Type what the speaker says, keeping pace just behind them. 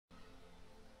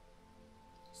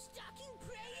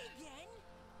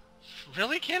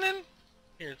Really, Kenan?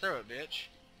 Here, throw it, bitch.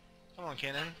 Come on,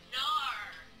 Kenan.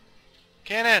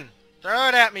 Kenan, throw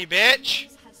it at me, bitch!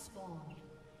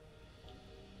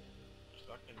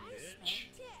 Fucking bitch.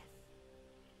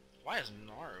 Why is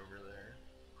Nar over there?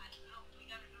 I don't know. We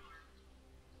got a Nar.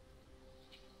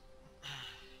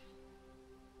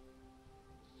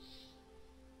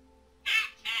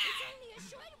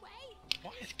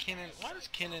 Why does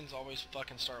Kenan's always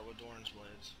fucking start with Doran's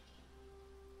Blades?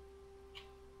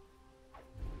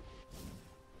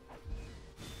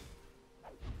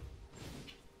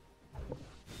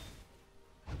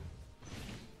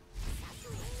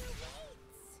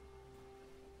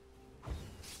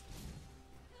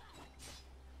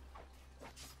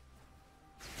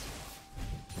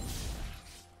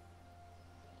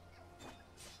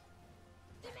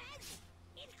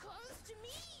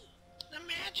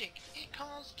 It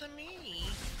calls to me.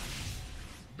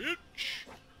 Bitch.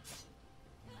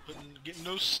 Getting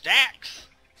those stacks.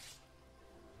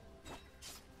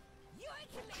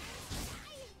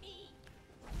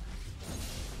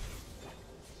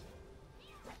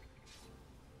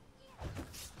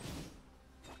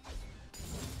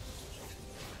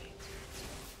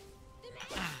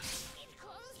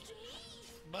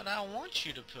 But I want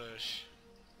you to push.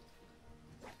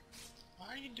 Why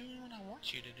are you doing what I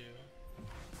want you to do?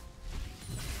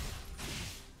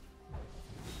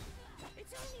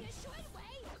 It's only a short way.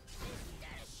 It's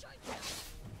not a shortcut.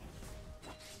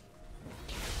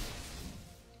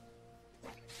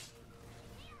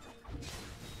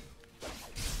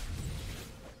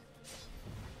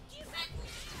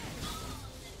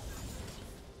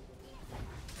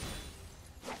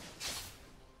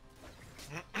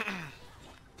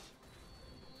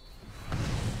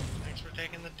 Thanks for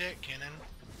taking the dick, Kenan.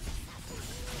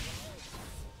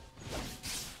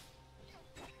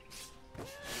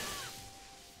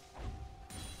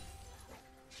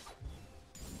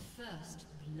 First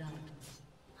blood.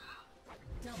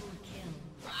 Double kill.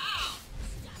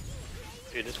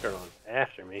 Dude, this girl is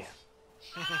after me.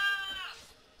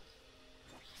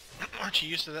 Aren't you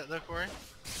used to that though, Corey?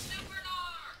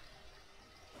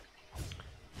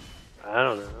 I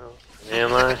don't know.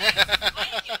 Am I?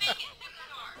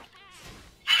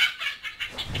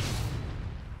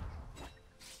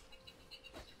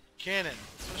 Kenan,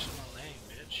 push my lane,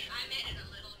 bitch. I made it a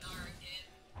little Nar again.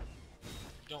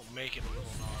 Don't make it a little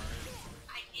Nar.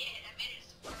 I did. I made it a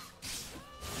squirrel.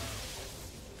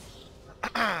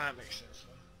 That makes sense.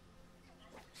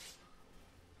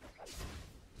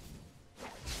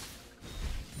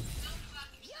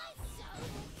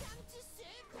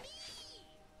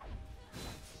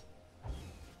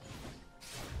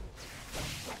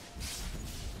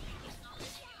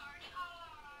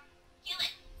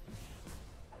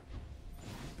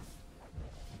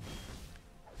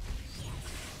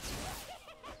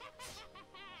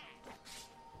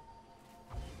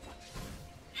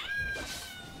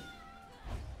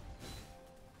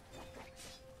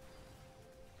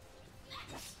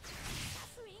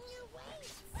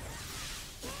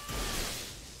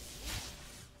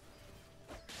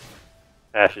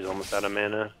 Ash is almost out of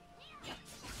mana.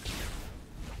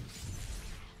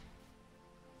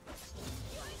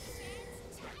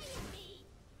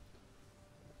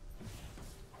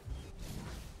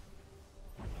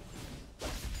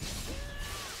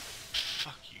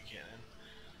 Fuck you, Kenan.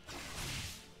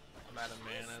 I'm out of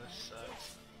mana, this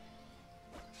sucks.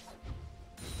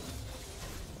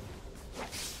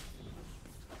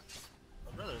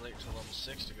 I'd rather wait till level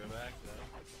 6 to go back, though.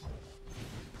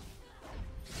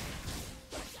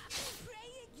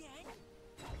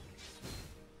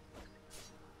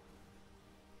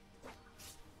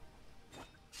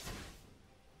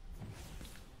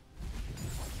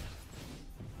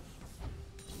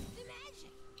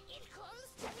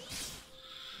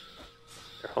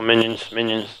 Oh, minions,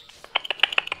 minions.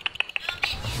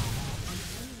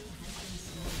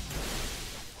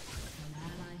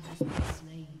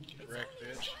 Get wrecked,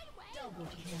 bitch.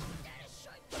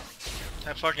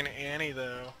 That fucking Annie,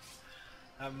 though.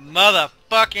 That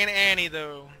motherfucking Annie,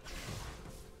 though.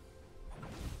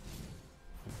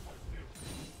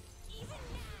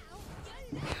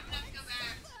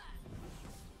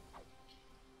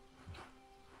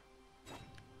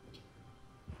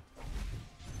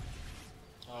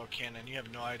 Oh, Kenan, you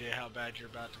have no idea how bad you're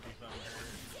about to be fucking hurt.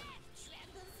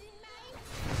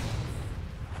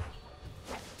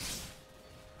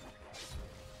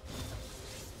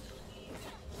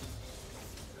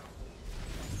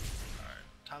 Alright,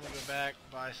 time to go back,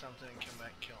 buy something, and come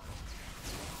back and kill him.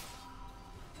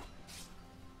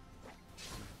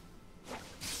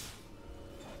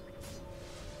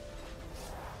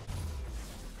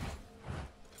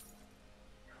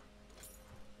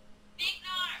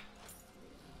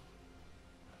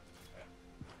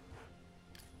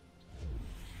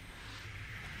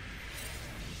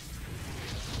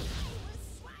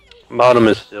 Bottom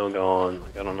is still gone.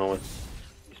 Like, I don't know what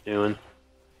he's doing.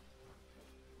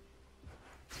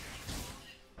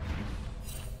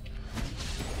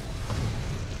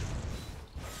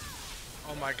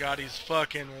 Oh my god, he's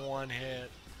fucking one hit.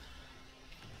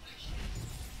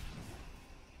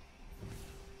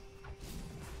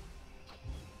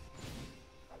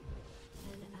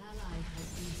 An ally has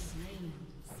been slain.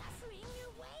 Suffering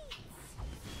awaits.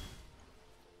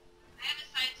 I have a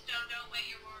side stone, don't wait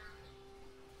your order.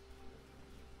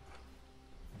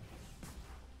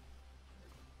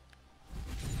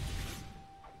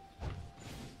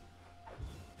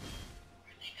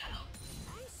 Where'd they go?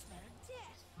 I smell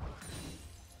death.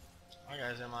 My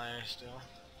guy's MIA still.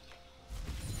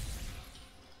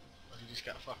 But he just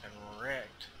got fucking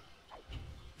wrecked.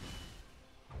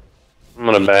 I'm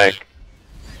gonna back.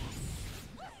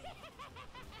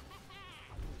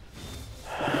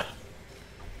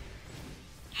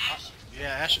 Yeah,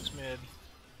 Ash is mid.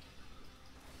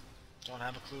 Don't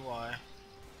have a clue why.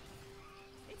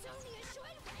 It's only a short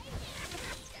way.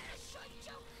 A short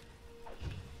joke.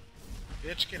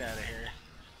 Bitch, get out of here.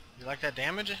 You like that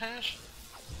damage, Ash?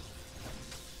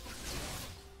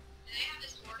 Do they have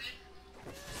this warded?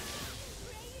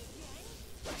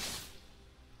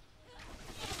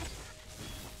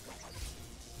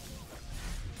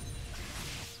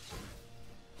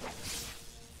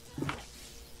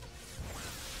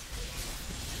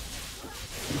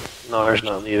 No, there's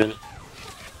not leaving.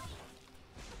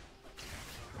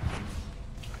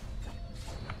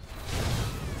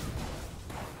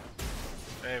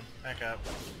 Babe, back up.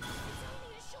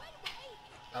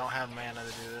 I don't have mana to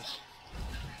do this.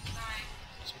 Sorry.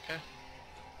 It's okay.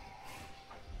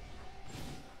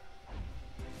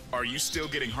 Are you still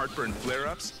getting heartburn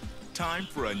flare-ups? Time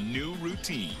for a new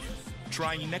routine.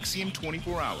 Try Nexium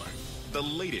 24-Hour, the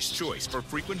latest choice for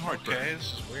frequent heartburn. Okay,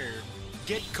 this is weird.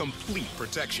 Get complete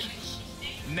protection.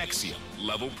 Nexium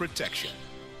level protection.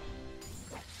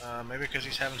 Maybe because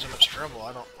he's having so much trouble.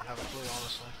 I don't have a clue,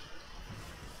 honestly.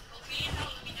 Well, if you need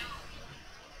help, let me know.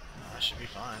 I should be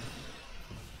fine.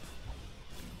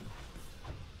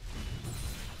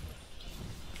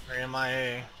 Or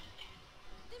MIA.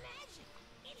 The magic.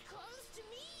 It calls to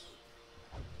me.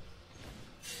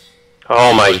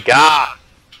 Oh my god!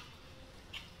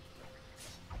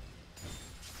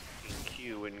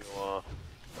 Q wouldn't go off.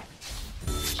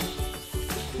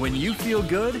 When you feel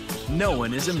good, no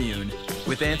one is immune.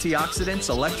 With antioxidants,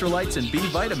 electrolytes, and B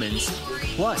vitamins,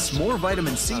 plus more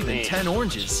vitamin C than 10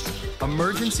 oranges,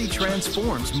 Emergency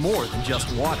transforms more than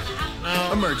just water.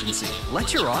 Emergency,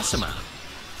 let your awesome out.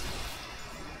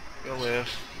 Go live.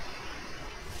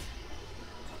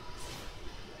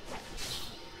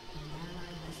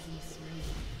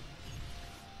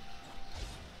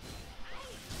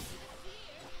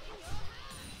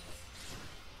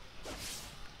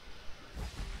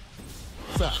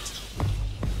 Fact.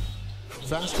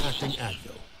 Fast-acting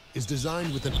Advil is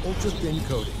designed with an ultra-thin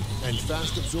coating and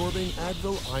fast-absorbing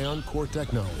Advil Ion Core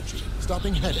technology,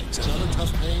 stopping headaches and other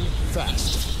tough pain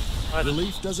fast.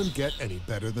 Relief doesn't get any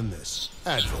better than this.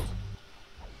 Advil.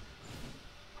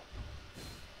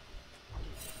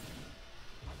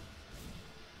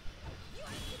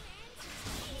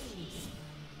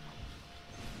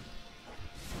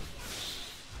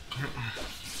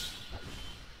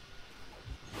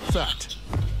 Fact.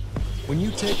 When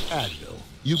you take Advil,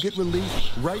 you get relief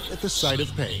right at the site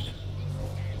of pain,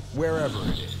 wherever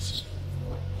it is.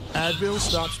 Advil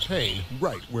stops pain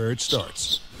right where it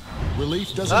starts.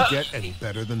 Relief doesn't get any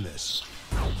better than this.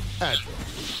 Advil.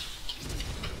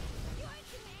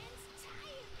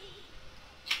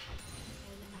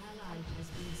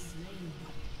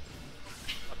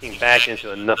 Fucking back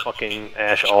into a fucking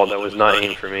Ash ult that was not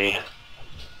aimed for me.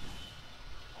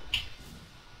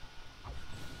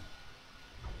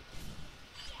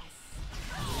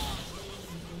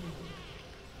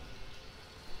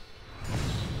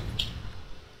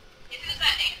 Isn't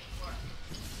that aim for?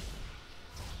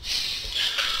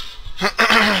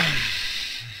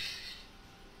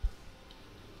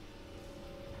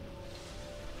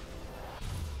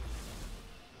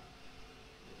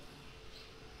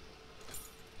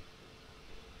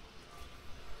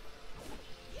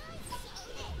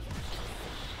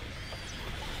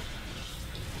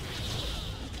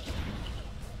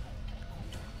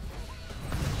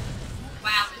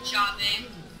 Wow, good job, babe.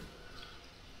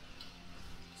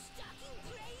 Stalking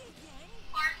prey again?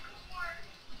 Hardcore.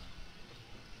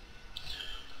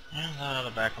 Yeah, that ought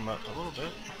to back him up a little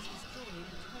bit.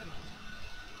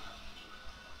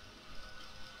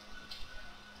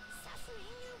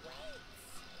 Suffering awaits.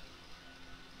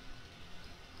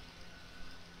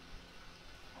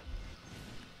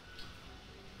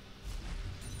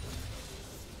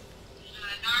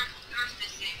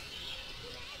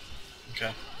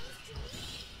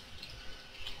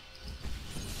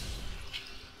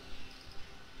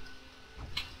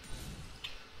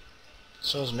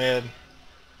 So's mid.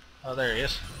 Oh, there he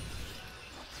is.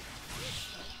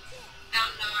 Out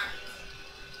Nar.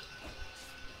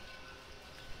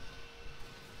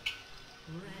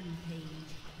 Rampage.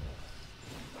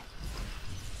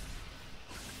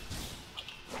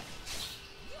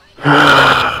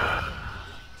 I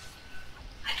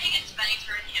think it's funny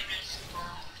for him to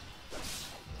squirrel.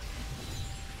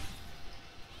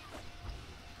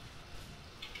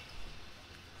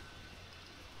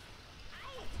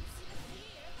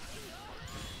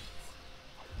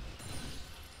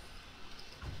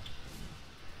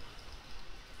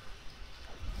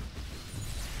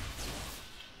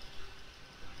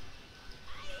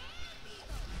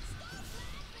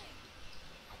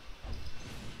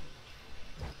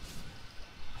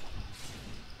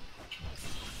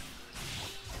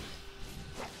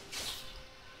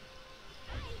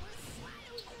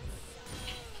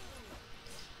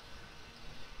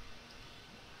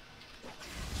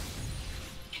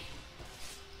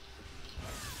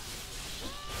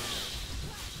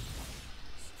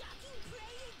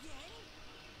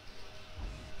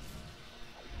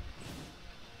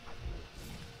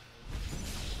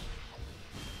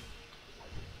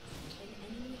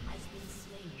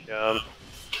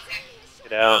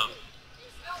 Get out.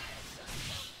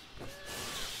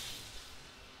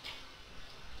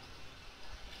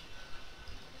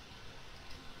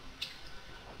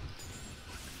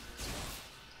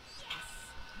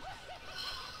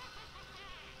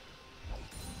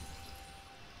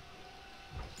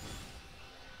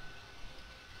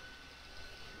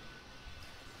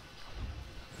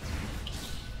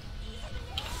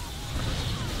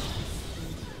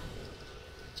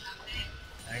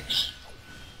 Thanks.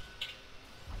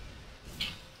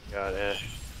 God, Ash.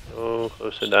 So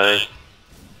close to dying.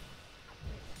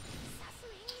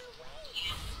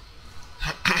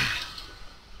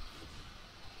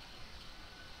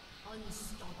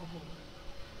 Unstoppable.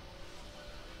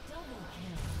 Double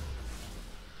kill.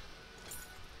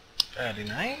 Very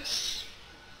nice.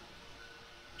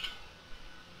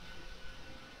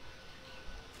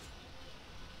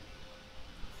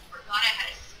 Forgot I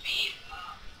had a speed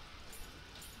up.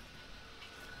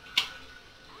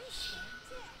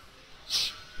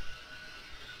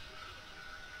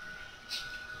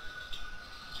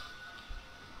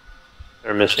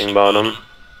 They're missing bottom.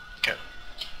 Okay.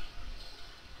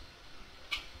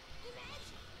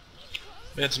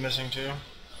 Mid's missing too.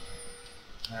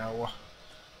 Ow.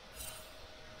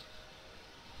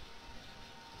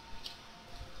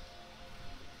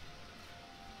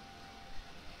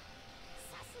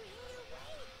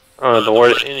 Oh, the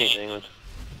word anything was.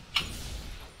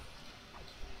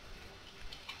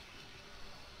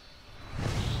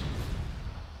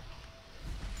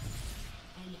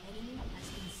 An enemy has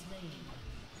been slain.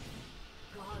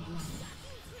 Godlike.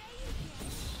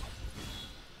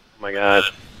 Oh my god,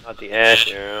 not the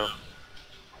Ash arrow.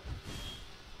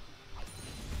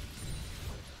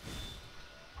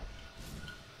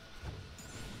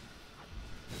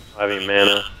 I have any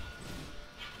mana.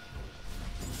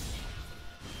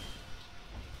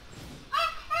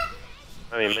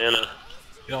 I have any mana.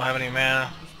 You don't have any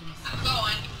mana. I'm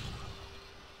going.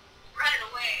 Running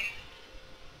away.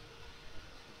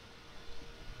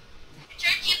 I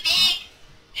turned you big.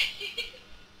 If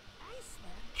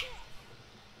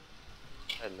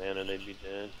I had mana, they'd be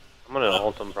dead. I'm gonna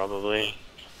ult them probably.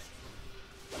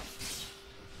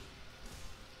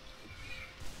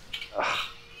 Ugh.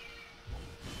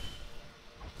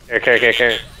 Care. I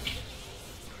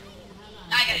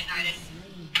got ignited.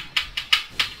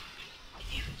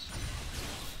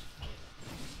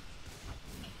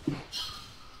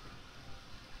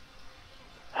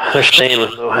 They're staying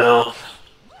with low health.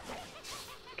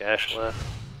 Gash left.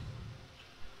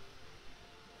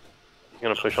 He's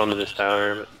gonna push onto this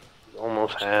tower, but he's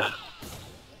almost half.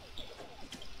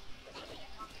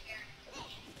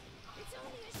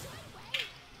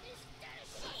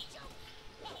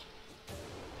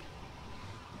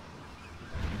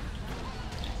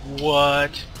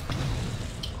 What?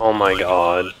 Oh my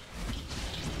god. No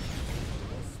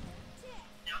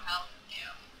help.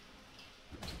 Yeah.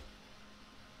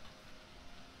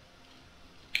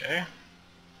 Okay.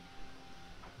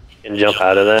 Can jump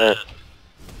out of that.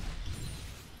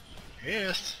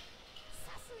 Yes.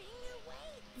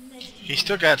 He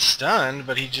still got stunned,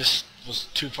 but he just was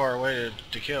too far away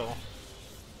to kill.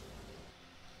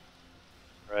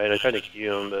 Right, I tried to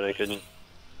Q him, but I couldn't.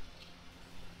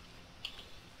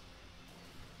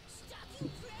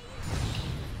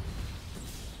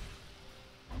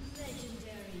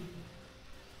 Legendary.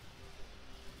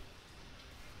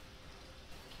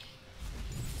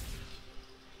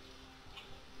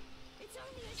 It's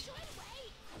only a short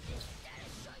way.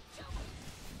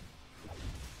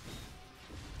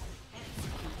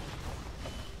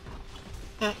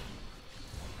 Not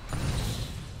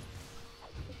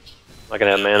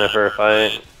gonna have mana for a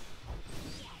fight.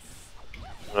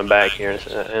 I'm back here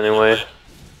anyway.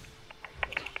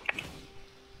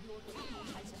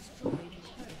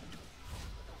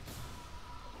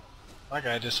 That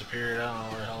guy disappeared. I don't know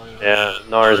where the hell he was. Yeah,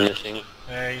 Nara's missing.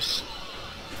 Yeah, he's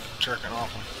jerking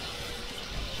off him.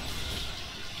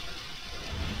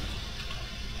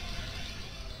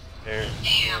 There.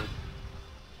 Damn.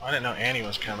 I didn't know Annie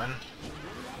was coming.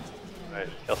 Alright,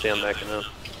 Kelsey, I'm backing up.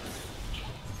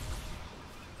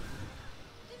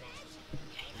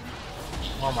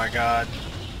 Oh my god.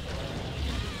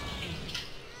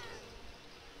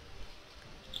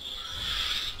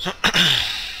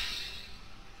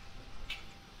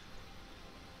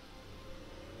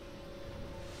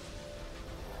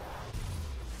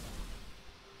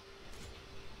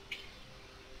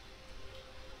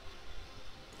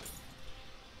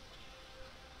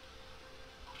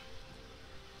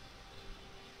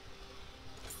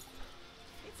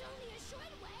 It's only a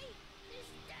short way. Is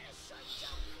that a short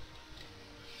jump?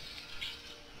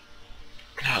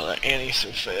 Oh, that Annie's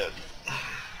so fed.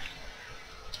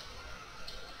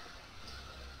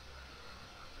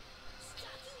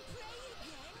 Stalking prey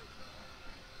again?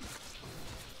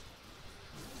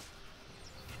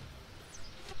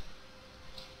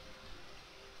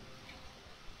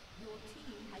 Your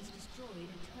team has destroyed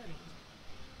a turret.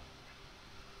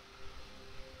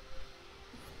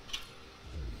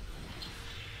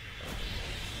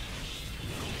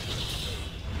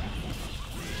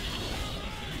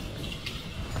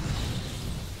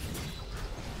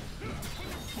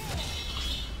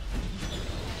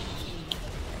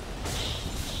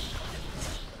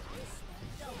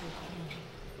 Double kill.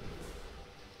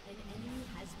 An enemy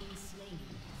has been slain.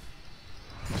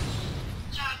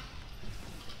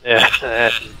 Yeah,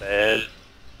 that's bad.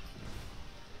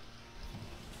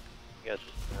 Got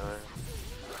this power.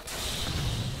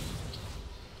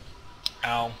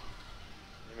 Ow.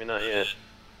 Maybe not yet.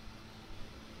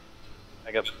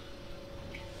 Back up.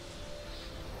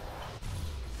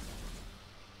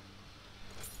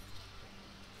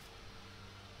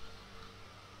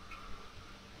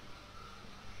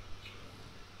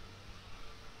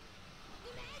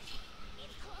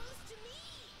 It's close to me.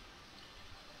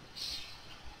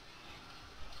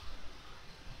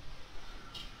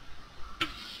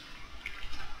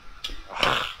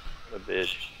 What a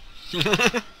bitch. I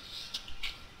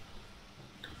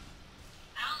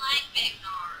don't like Big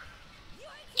Nar.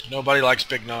 Nobody likes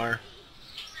Big Nar.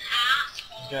 He's an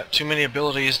asshole. He's got too many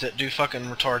abilities that do fucking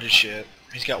retarded shit.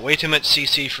 He's got way too much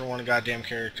CC for one goddamn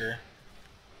character.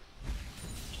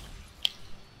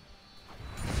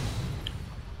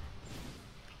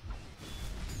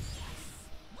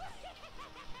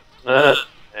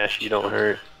 Ash, you don't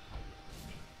hurt.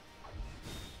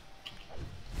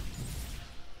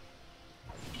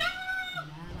 An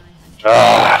ally has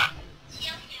Ah!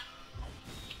 Kill him.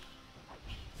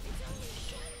 It's only a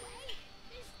short way.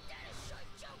 Is that a short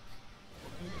jump?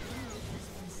 an enemy has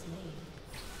been slain.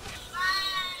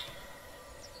 Run.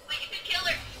 Wait, you can kill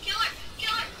her. Kill her.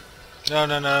 Kill her. No,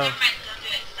 no, no. Never mind. Don't do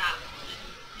it. Stop.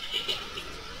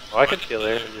 Well, I could kill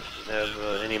her, I just didn't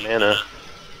have any mana.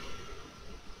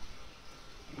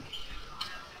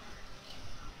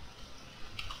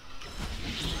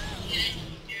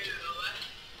 Legendary.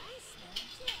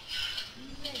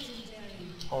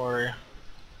 Or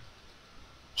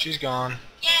she's gone.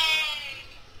 Yay.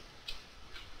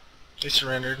 They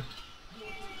surrendered. Your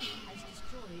team has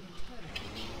destroyed a turret.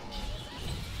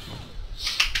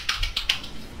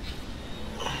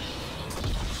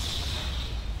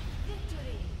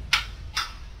 Victory.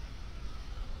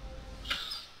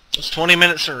 It's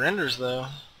 20-minute surrenders though.